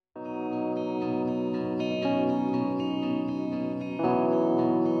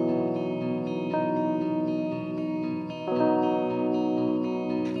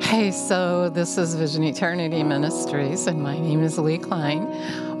Okay, so this is Vision Eternity Ministries, and my name is Lee Klein.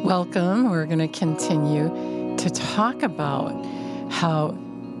 Welcome. We're going to continue to talk about how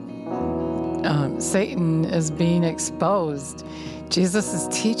Satan is being exposed. Jesus is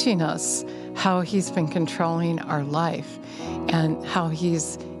teaching us how he's been controlling our life and how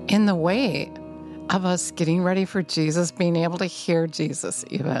he's in the way of us getting ready for Jesus, being able to hear Jesus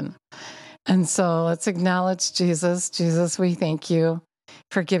even. And so let's acknowledge Jesus. Jesus, we thank you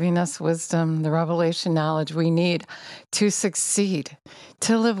for giving us wisdom, the revelation knowledge we need to succeed,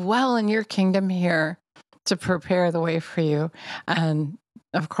 to live well in your kingdom here, to prepare the way for you, and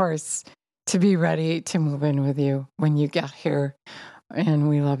of course, to be ready to move in with you when you get here. And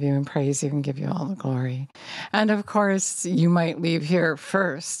we love you and praise you and give you all the glory. And of course, you might leave here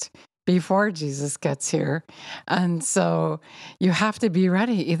first before Jesus gets here. And so you have to be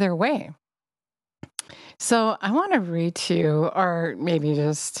ready either way. So I want to read to you, or maybe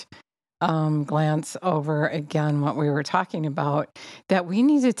just glance over again what we were talking about, that we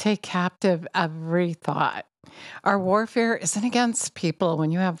need to take captive every thought. Our warfare isn't against people.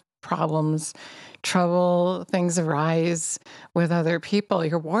 When you have problems, trouble, things arise with other people,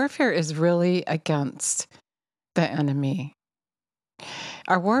 your warfare is really against the enemy.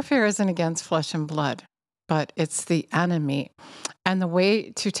 Our warfare isn't against flesh and blood, but it's the enemy. And the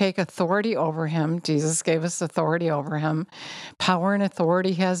way to take authority over him, Jesus gave us authority over him. Power and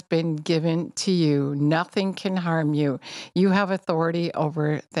authority has been given to you. Nothing can harm you. You have authority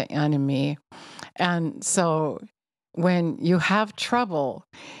over the enemy. And so when you have trouble,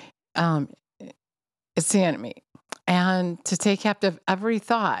 it's the enemy. And to take captive every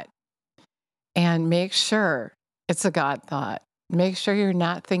thought and make sure it's a God thought. Make sure you're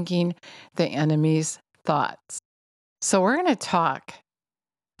not thinking the enemy's thoughts. So we're going to talk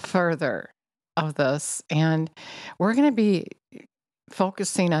further of this, and we're going to be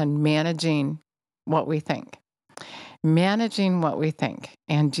focusing on managing what we think. Managing what we think.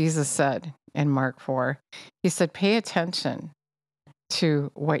 And Jesus said in Mark 4, he said, pay attention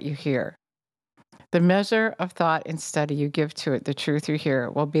to what you hear. The measure of thought and study you give to it, the truth you hear,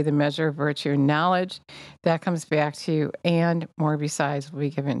 will be the measure of virtue and knowledge that comes back to you, and more besides will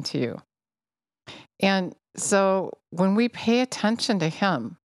be given to you. And so when we pay attention to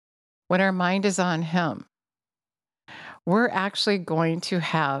him, when our mind is on him, we're actually going to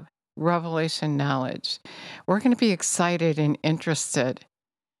have revelation knowledge. We're going to be excited and interested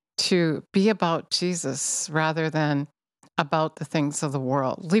to be about Jesus rather than about the things of the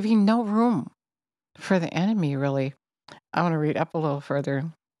world, leaving no room for the enemy, really. I want to read up a little further.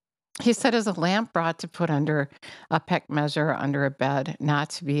 He said, as a lamp brought to put under a peck measure under a bed,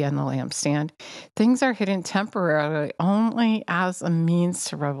 not to be on the lampstand, things are hidden temporarily only as a means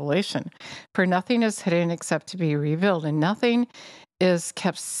to revelation. For nothing is hidden except to be revealed, and nothing is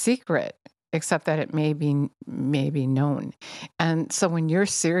kept secret except that it may be known. And so when you're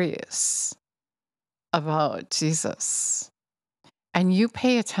serious about Jesus and you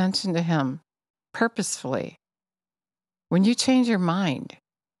pay attention to him purposefully, when you change your mind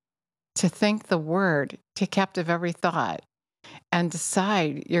to think the word, take captive every thought, and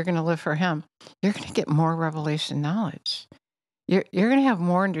decide you're going to live for him, you're going to get more revelation knowledge. You're going to have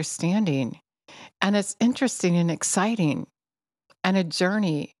more understanding. And it's interesting and exciting and a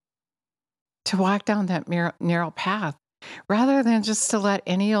journey to walk down that narrow path rather than just to let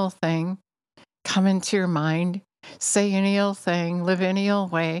any old thing come into your mind, say any old thing, live any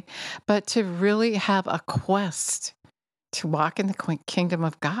old way, but to really have a quest to walk in the kingdom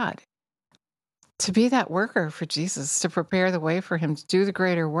of God. To be that worker for Jesus, to prepare the way for him to do the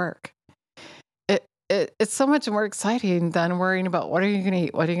greater work. It's so much more exciting than worrying about what are you going to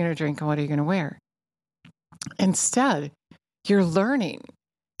eat, what are you going to drink, and what are you going to wear. Instead, you're learning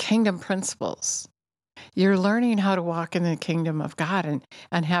kingdom principles. You're learning how to walk in the kingdom of God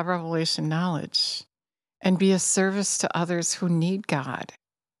and have revelation knowledge and be a service to others who need God.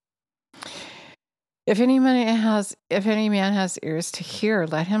 If any man has ears to hear,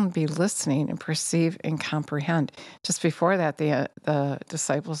 let him be listening and perceive and comprehend. Just before that, the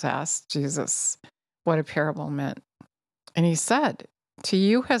disciples asked Jesus what a parable meant. And he said, to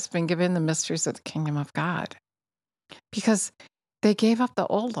you has been given the mysteries of the kingdom of God. Because they gave up the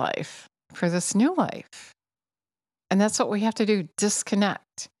old life for this new life. And that's what we have to do,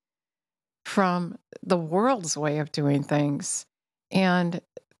 disconnect from the world's way of doing things and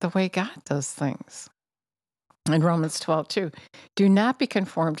the way God does things. In Romans 12:2, do not be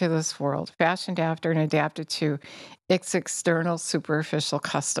conformed to this world, fashioned after and adapted to its external superficial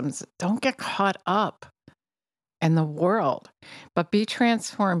customs. Don't get caught up in the world, but be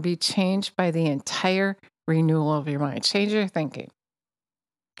transformed, be changed by the entire renewal of your mind. Change your thinking.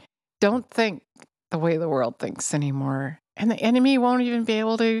 Don't think the way the world thinks anymore. And the enemy won't even be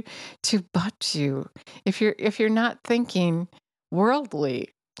able to butt you. If you're not thinking worldly,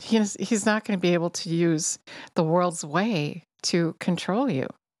 he's not going to be able to use the world's way to control you.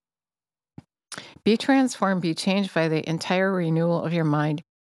 Be transformed, be changed by the entire renewal of your mind,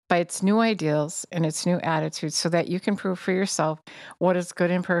 by its new ideals and its new attitudes, so that you can prove for yourself what is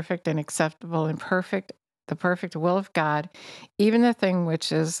good and perfect and acceptable and perfect, the perfect will of God, even the thing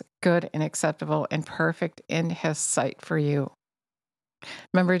which is good and acceptable and perfect in His sight for you.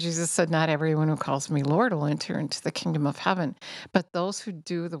 Remember, Jesus said, "Not everyone who calls me Lord will enter into the kingdom of heaven, but those who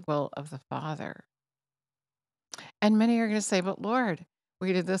do the will of the Father." And many are going to say, "But Lord,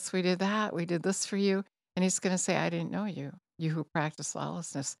 we did this, we did that, we did this for you." And He's going to say, "I didn't know you, you who practice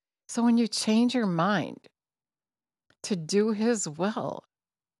lawlessness." So when you change your mind to do His will,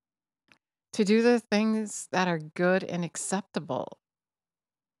 to do the things that are good and acceptable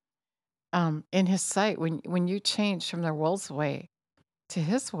in His sight, when you change from the world's way to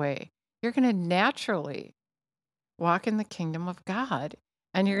His way, you're going to naturally walk in the kingdom of God.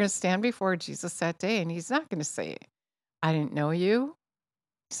 And you're going to stand before Jesus that day, and He's not going to say, "I didn't know you."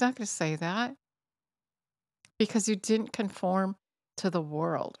 He's not going to say that, because you didn't conform to the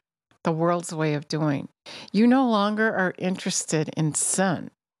world's way of doing. You no longer are interested in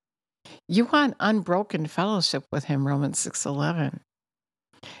sin. You want unbroken fellowship with Him, Romans 6:11,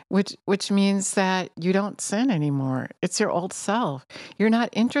 which means that you don't sin anymore. It's your old self. You're not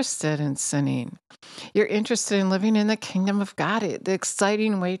interested in sinning. You're interested in living in the kingdom of God, the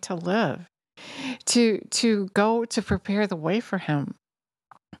exciting way to live, to go to prepare the way for Him,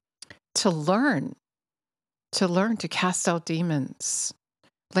 to learn to cast out demons,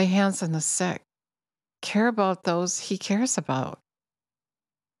 lay hands on the sick, care about those He cares about.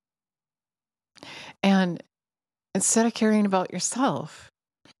 And instead of caring about yourself,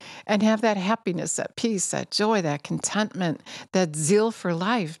 and have that happiness, that peace, that joy, that contentment, that zeal for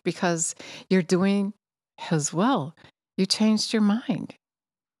life, because you're doing His will, you changed your mind.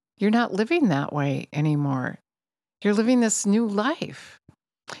 You're not living that way anymore. You're living this new life.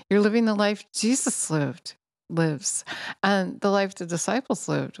 You're living the life Jesus lives, and the life the disciples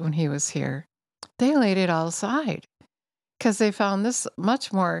lived when He was here. They laid it all aside because they found this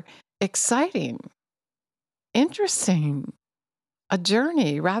much more exciting, interesting, a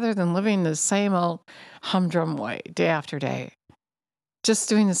journey, rather than living the same old humdrum way day after day, just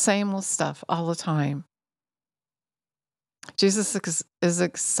doing the same old stuff all the time. Jesus is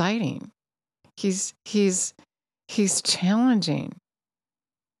exciting. He's challenging,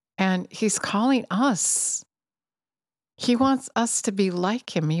 and He's calling us. He wants us to be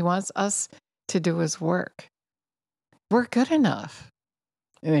like Him. He wants us to do His work. We're good enough.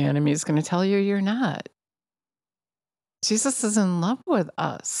 And the enemy is going to tell you you're not. Jesus is in love with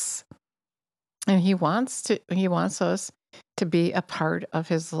us. And He wants us to be a part of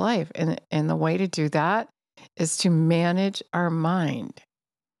His life. And the way to do that is to manage our mind,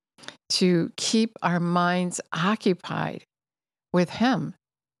 to keep our minds occupied with Him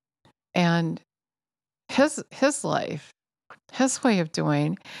and His life, His way of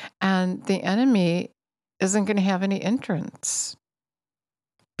doing, and the enemy isn't going to have any entrance,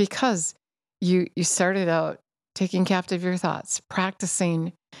 because you started out taking captive your thoughts,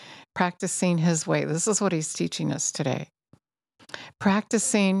 practicing His way. This is what He's teaching us today.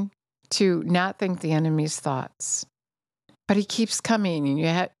 Practicing to not think the enemy's thoughts. But he keeps coming, and you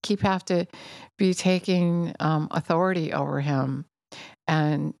have to be taking authority over him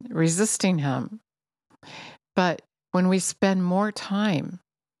and resisting him. But when we spend more time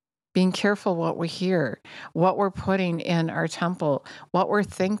being careful what we hear, what we're putting in our temple, what we're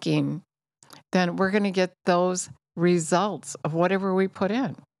thinking, then we're going to get those results of whatever we put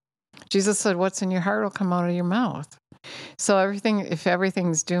in. Jesus said, "What's in your heart will come out of your mouth." So if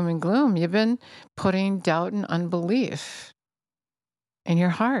everything's doom and gloom, you've been putting doubt and unbelief in your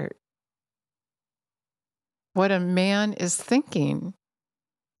heart. What a man is thinking,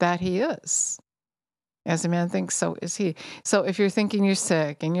 that he is. As a man thinks, so is he. So if you're thinking you're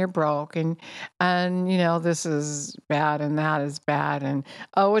sick and you're broke and this is bad and that is bad and,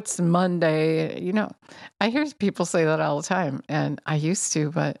 oh, it's Monday, I hear people say that all the time, and I used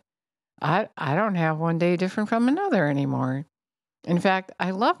to, but I don't have one day different from another anymore. In fact, I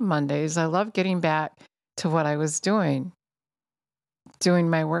love Mondays. I love getting back to what I was doing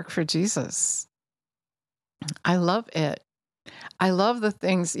my work for Jesus. I love it. I love the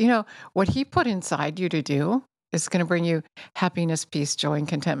things, what He put inside you to do is going to bring you happiness, peace, joy, and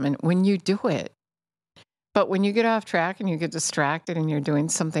contentment when you do it. But when you get off track and you get distracted and you're doing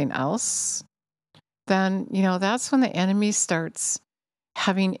something else, then, that's when the enemy starts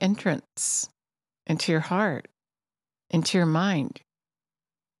having entrance into your heart, into your mind.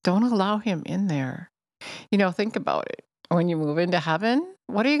 Don't allow him in there. Think about it. When you move into heaven,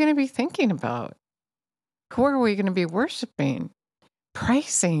 what are you going to be thinking about? Who are we going to be worshiping,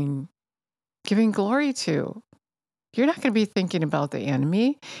 praising, giving glory to? You're not going to be thinking about the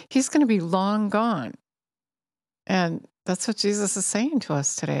enemy. He's going to be long gone. And that's what Jesus is saying to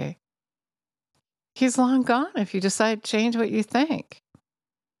us today. He's long gone if you decide to change what you think.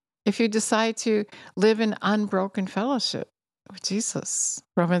 If you decide to live in unbroken fellowship with Jesus.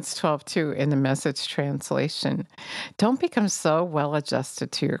 Romans 12:2 in the Message translation. Don't become so well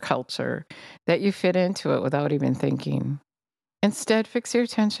adjusted to your culture that you fit into it without even thinking. Instead, fix your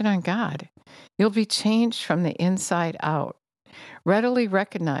attention on God. You'll be changed from the inside out. Readily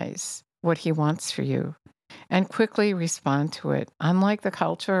recognize what He wants for you and quickly respond to it. Unlike the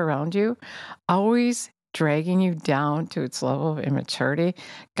culture around you, always dragging you down to its level of immaturity,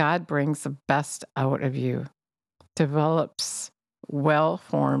 God brings the best out of you, develops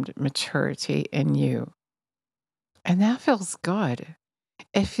well-formed maturity in you. And that feels good.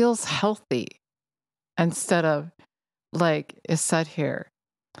 It feels healthy instead of, like is said here,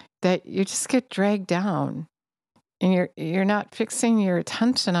 that you just get dragged down and you're not fixing your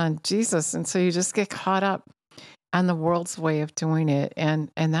attention on Jesus, and so you just get caught up on the world's way of doing it. And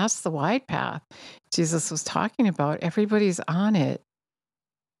that's the wide path Jesus was talking about. Everybody's on it,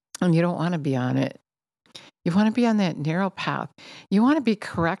 and you don't want to be on it. You want to be on that narrow path. You want to be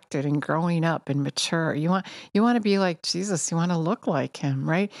corrected and growing up and mature. You want to be like Jesus. You want to look like him,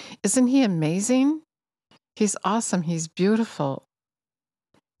 right? Isn't he amazing? He's awesome. He's beautiful.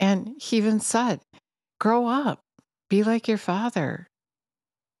 And he even said, grow up. Be like your Father.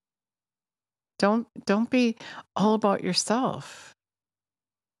 Don't be all about yourself,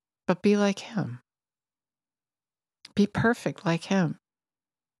 but be like him. Be perfect like him.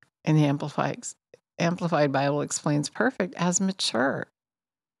 And the Amplified Bible explains perfect as mature.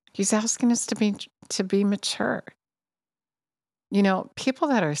 He's asking us to be mature. People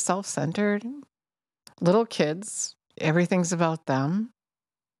that are self-centered, little kids, everything's about them.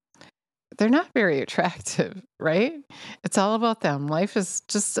 They're not very attractive, right? It's all about them. Life is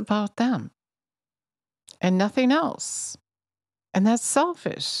just about them and nothing else. And that's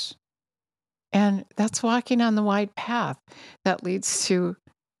selfish. And that's walking on the wide path that leads to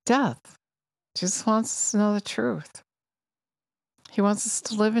death. Jesus wants us to know the truth. He wants us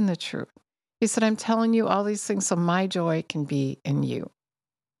to live in the truth. He said, I'm telling you all these things so my joy can be in you.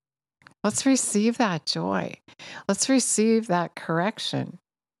 Let's receive that joy. Let's receive that correction.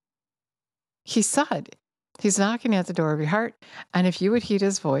 He said, he's knocking at the door of your heart. And if you would heed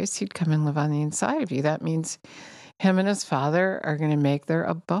his voice, he'd come and live on the inside of you. That means him and his Father are going to make their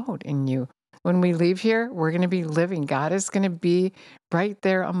abode in you. When we leave here, we're going to be living. God is going to be right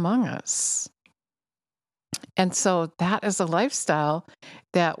there among us. And so that is a lifestyle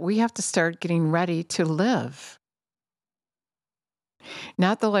that we have to start getting ready to live.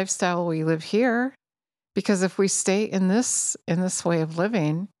 Not the lifestyle we live here, because if we stay in this way of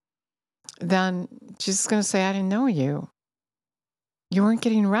living, then Jesus is going to say, I didn't know you. You weren't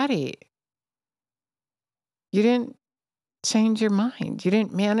getting ready. You didn't change your mind. You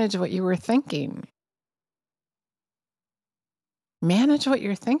didn't manage what you were thinking. Manage what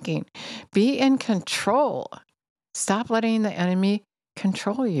you're thinking. Be in control. Stop letting the enemy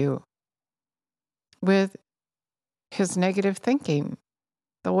control you with his negative thinking,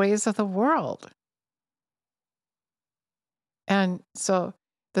 the ways of the world. And so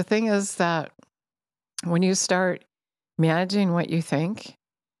the thing is that when you start managing what you think,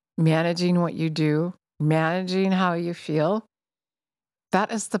 managing what you do, managing how you feel,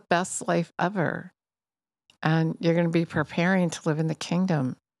 that is the best life ever. And you're going to be preparing to live in the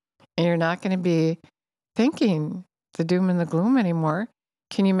kingdom. And you're not going to be thinking the doom and the gloom anymore.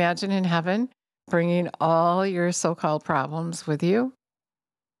 Can you imagine in heaven bringing all your so-called problems with you?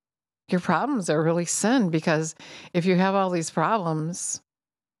 Your problems are really sin, because if you have all these problems,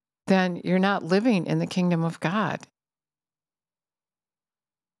 then you're not living in the kingdom of God.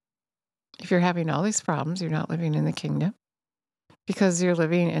 If you're having all these problems, you're not living in the kingdom, because you're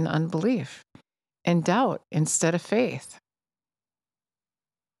living in unbelief and doubt instead of faith.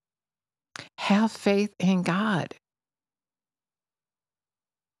 Have faith in God.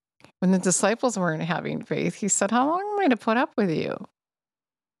 When the disciples weren't having faith, he said, how long am I going to put up with you?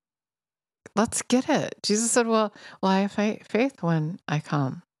 Let's get it. Jesus said, well, I have faith when I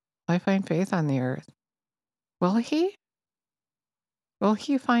come. I find faith on the earth. Will he? Will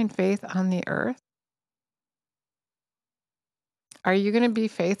he find faith on the earth? Are you going to be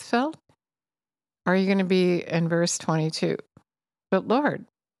faith-filled? Are you going to be in verse 22? But Lord,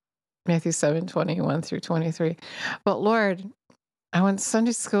 Matthew 7:21 through 23. But Lord, I went to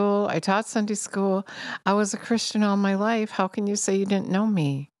Sunday school. I taught Sunday school. I was a Christian all my life. How can you say you didn't know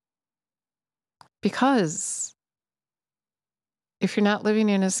me? Because if you're not living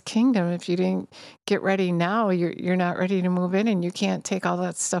in his kingdom, if you didn't get ready now, you're not ready to move in, and you can't take all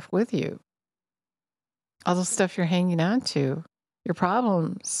that stuff with you. All the stuff you're hanging on to, your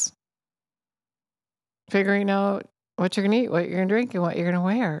problems, figuring out what you're going to eat, what you're going to drink, and what you're going to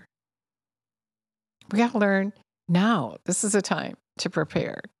wear. We got to learn now. This is a time to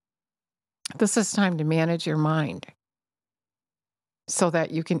prepare. This is time to manage your mind so that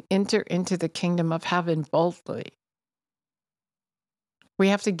you can enter into the kingdom of heaven boldly. We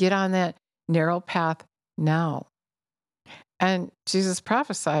have to get on that narrow path now. And Jesus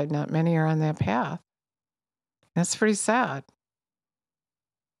prophesied not many are on that path. That's pretty sad.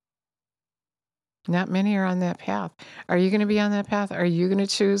 Not many are on that path. Are you going to be on that path? Are you going to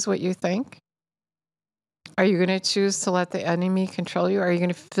choose what you think? Are you going to choose to let the enemy control you? Are you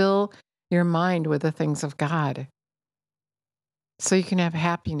going to fill your mind with the things of God so you can have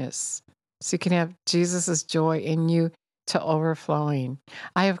happiness, so you can have Jesus' joy in you to overflowing?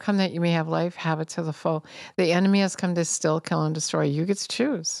 I have come that you may have life, have it to the full. The enemy has come to steal, kill, and destroy. You get to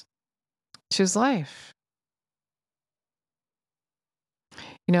choose. Choose life.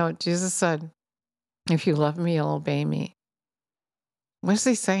 You know, Jesus said, if you love me, you'll obey me. What is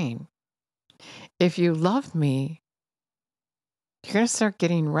he saying? If you love me, you're going to start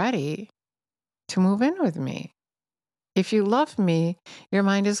getting ready to move in with me. If you love me, your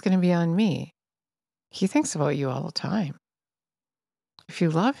mind is going to be on me. He thinks about you all the time. If you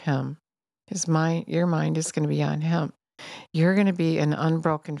love him, your mind is going to be on him. You're going to be in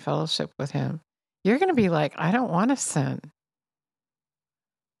unbroken fellowship with him. You're going to be like, I don't want to sin.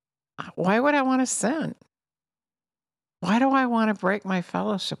 Why would I want to sin? Why do I want to break my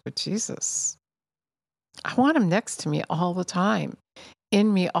fellowship with Jesus? I want him next to me all the time,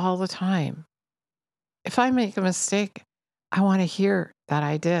 in me all the time. If I make a mistake, I want to hear that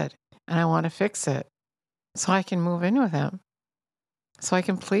I did, and I want to fix it so I can move in with him, so I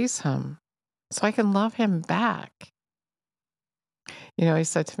can please him, so I can love him back. You know, he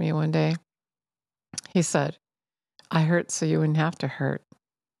said to me one day, he said, I hurt so you wouldn't have to hurt.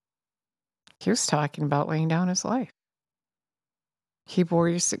 He was talking about laying down his life. He bore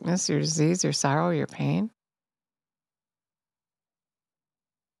your sickness, your disease, your sorrow, your pain.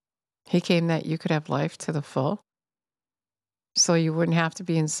 He came that you could have life to the full, so you wouldn't have to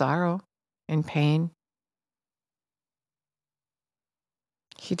be in sorrow and pain.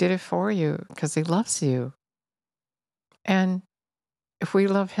 He did it for you because he loves you. And if we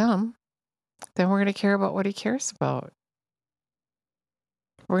love him, then we're going to care about what he cares about.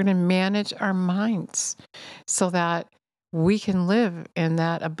 We're going to manage our minds so that we can live in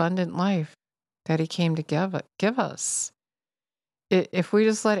that abundant life that he came to give us. If we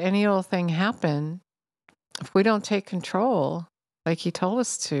just let any old thing happen, if we don't take control like he told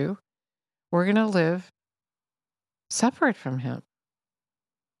us to, we're going to live separate from him.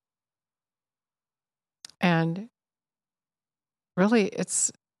 And really,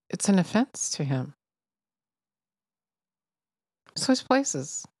 it's an offense to him. Switch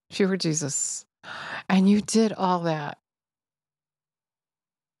places. If you were Jesus and you did all that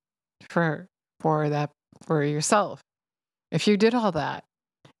for yourself, if you did all that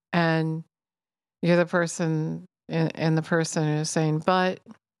and you're the person and the person is saying, but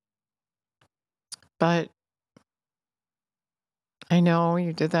I know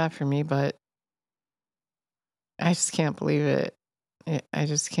you did that for me, but I just can't believe it. I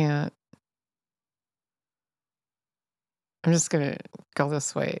just can't. I'm just going to go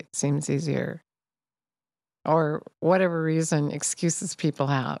this way. It seems easier. Or whatever reason, excuses people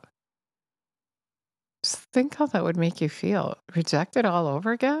have. Just think how that would make you feel. Rejected all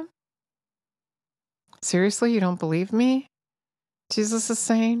over again? Seriously, you don't believe me? Jesus is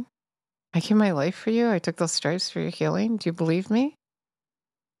saying, I gave my life for you. I took those stripes for your healing. Do you believe me?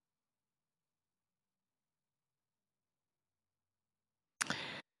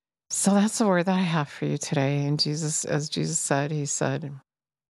 So that's the word that I have for you today. And Jesus, as Jesus said, he said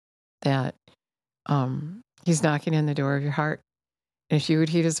that he's knocking in the door of your heart. And if you would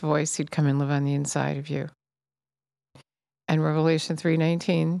heed his voice, he'd come and live on the inside of you. And Revelation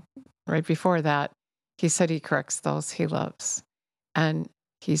 3:19, right before that, he said he corrects those he loves. And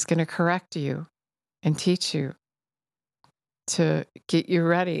he's going to correct you and teach you to get you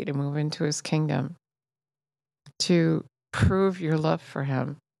ready to move into his kingdom, to prove your love for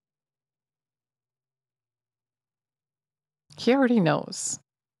him. He already knows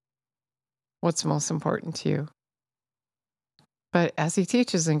what's most important to you. But as he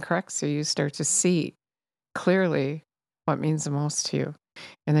teaches and corrects you, you start to see clearly what means the most to you.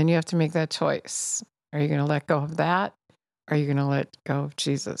 And then you have to make that choice. Are you going to let go of that? Or are you going to let go of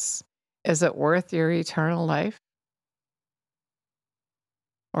Jesus? Is it worth your eternal life?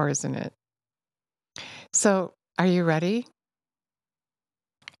 Or isn't it? So, are you ready?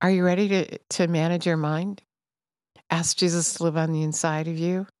 Are you ready to manage your mind? Ask Jesus to live on the inside of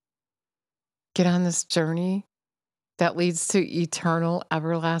you. Get on this journey that leads to eternal,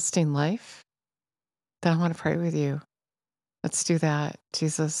 everlasting life. Then I want to pray with you. Let's do that.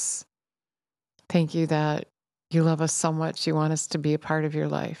 Jesus, thank you that you love us so much. You want us to be a part of your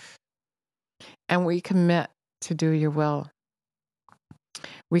life. And we commit to do your will.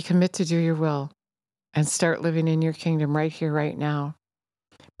 We commit to do your will and start living in your kingdom right here, right now,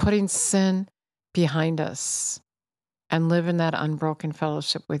 putting sin behind us and live in that unbroken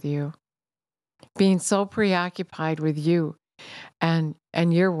fellowship with you, being so preoccupied with you and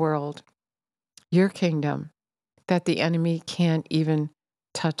your world, your kingdom, that the enemy can't even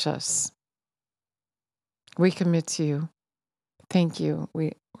touch us. We commit to you. Thank you.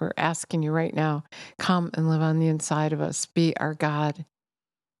 We're asking you right now, come and live on the inside of us. Be our God.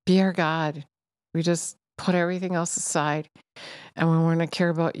 Be our God. We just put everything else aside, and we want to care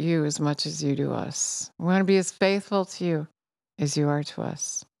about you as much as you do us. We want to be as faithful to you as you are to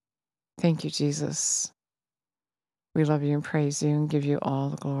us. Thank you, Jesus. We love you and praise you and give you all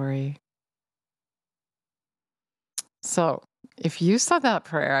the glory. So if you said that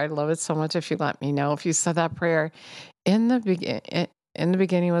prayer, I'd love it so much if you let me know. If you said that prayer, in the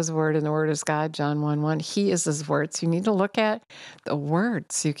beginning was the Word, and the Word is God, John 1:1. He is His words. You need to look at the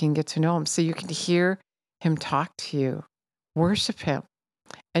Word so you can get to know Him, so you can hear Him talk to you, worship Him.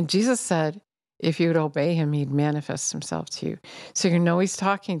 And Jesus said, if you would obey Him, He'd manifest Himself to you. So you're going to know He's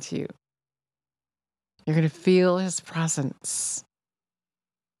talking to you. You're going to feel His presence.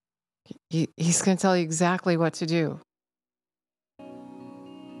 He's going to tell you exactly what to do.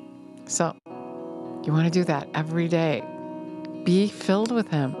 So you want to do that every day. Be filled with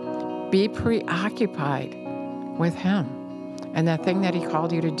Him. Be preoccupied with Him. And that thing that He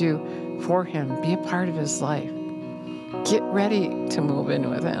called you to do for Him, be a part of His life. Get ready to move in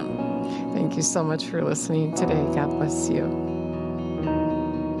with Him. Thank you so much for listening today. God bless you.